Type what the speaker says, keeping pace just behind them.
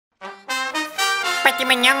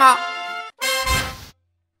빠지면 영어.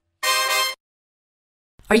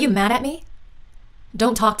 Are you mad at me?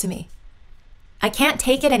 Don't talk to me. I can't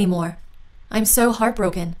take it anymore. I'm so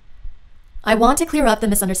heartbroken. I want to clear up the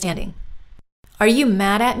misunderstanding. Are you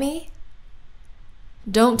mad at me?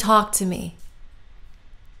 Don't talk to me.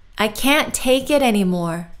 I can't take it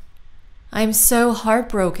anymore. I'm so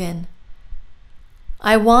heartbroken.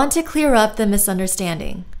 I want to clear up the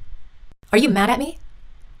misunderstanding. Are you mad at me?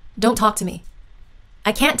 Don't talk to me.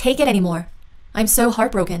 I can't take it anymore. I'm so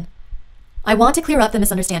heartbroken. I want to clear up the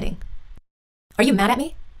misunderstanding. Are you mad at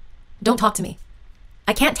me? Don't talk to me.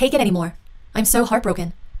 I can't take it anymore. I'm so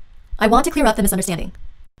heartbroken. I want to clear up the misunderstanding.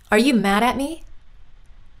 Are you mad at me?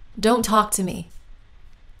 Don't talk to me.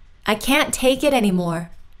 I can't take it anymore.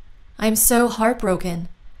 I'm so heartbroken.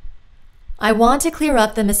 I want to clear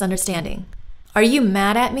up the misunderstanding. Are you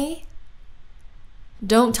mad at me?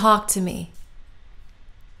 Don't talk to me.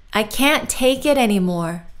 I can't take it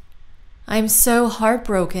anymore. I'm so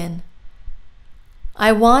heartbroken.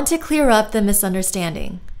 I want to clear up the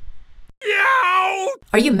misunderstanding. Yow!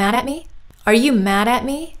 Are you mad at me? Are you mad at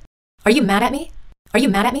me? Are you mad at me? Are you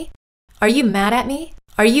mad at me? Are you mad at me?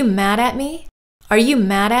 Are you mad at me? Are you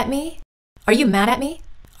mad at me? Are you mad at me?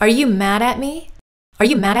 Are you mad at me? Are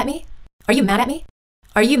you mad at me? Are you mad at me?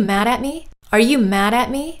 Are you mad at me? Are you mad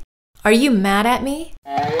at me? Are you mad at me?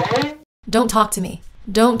 Don't talk to me.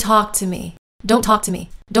 Don't talk to me. Don't talk to me.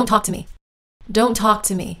 Don't talk to me. Don't talk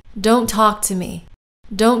to me. Don't talk to me.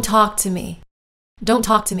 Don't talk to me. Don't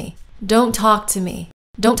talk to me. Don't talk to me.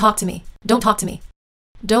 Don't talk to me. Don't talk to me.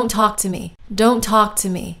 Don't talk to me. Don't talk to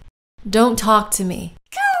me. Don't talk to me.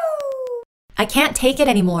 I can't take it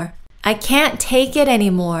anymore. I can't take it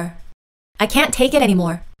anymore. I can't take it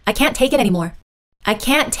anymore. I can't take it anymore. I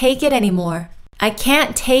can't take it anymore. I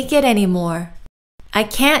can't take it anymore. I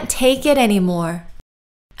can't take it anymore.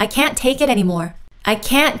 I can't take it anymore. I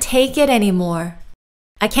can't take it anymore.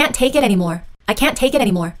 I can't take it anymore. I can't take it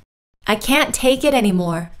anymore. I can't take it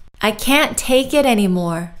anymore. I can't take it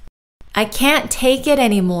anymore. I can't take it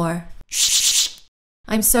anymore. Shh.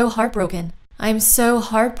 I'm so heartbroken. I'm so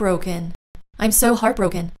heartbroken. I'm so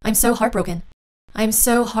heartbroken. I'm so heartbroken. I'm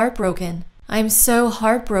so heartbroken. I'm so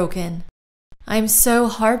heartbroken. I'm so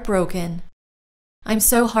heartbroken. I'm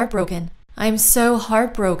so heartbroken. I'm so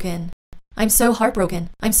heartbroken. I'm so heartbroken.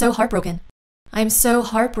 I'm so heartbroken. I'm so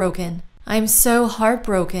heartbroken. I'm so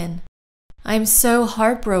heartbroken. I'm so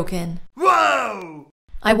heartbroken. Whoa!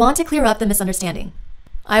 I want to clear up the misunderstanding.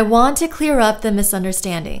 I want to clear up the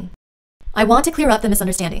misunderstanding. I want to clear up the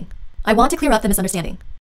misunderstanding. I want to clear up the misunderstanding.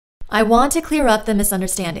 I want to clear up the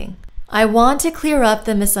misunderstanding. I want to clear up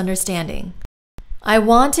the misunderstanding. I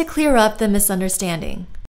want to clear up the misunderstanding.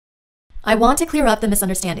 I want to clear up the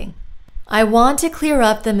misunderstanding. I want to clear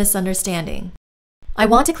up the misunderstanding. I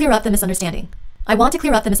want to clear up the misunderstanding. I want to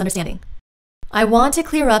clear up the misunderstanding. I want to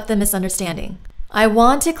clear up the misunderstanding. I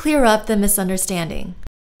want to clear up the misunderstanding.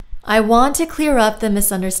 I want to clear up the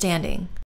misunderstanding.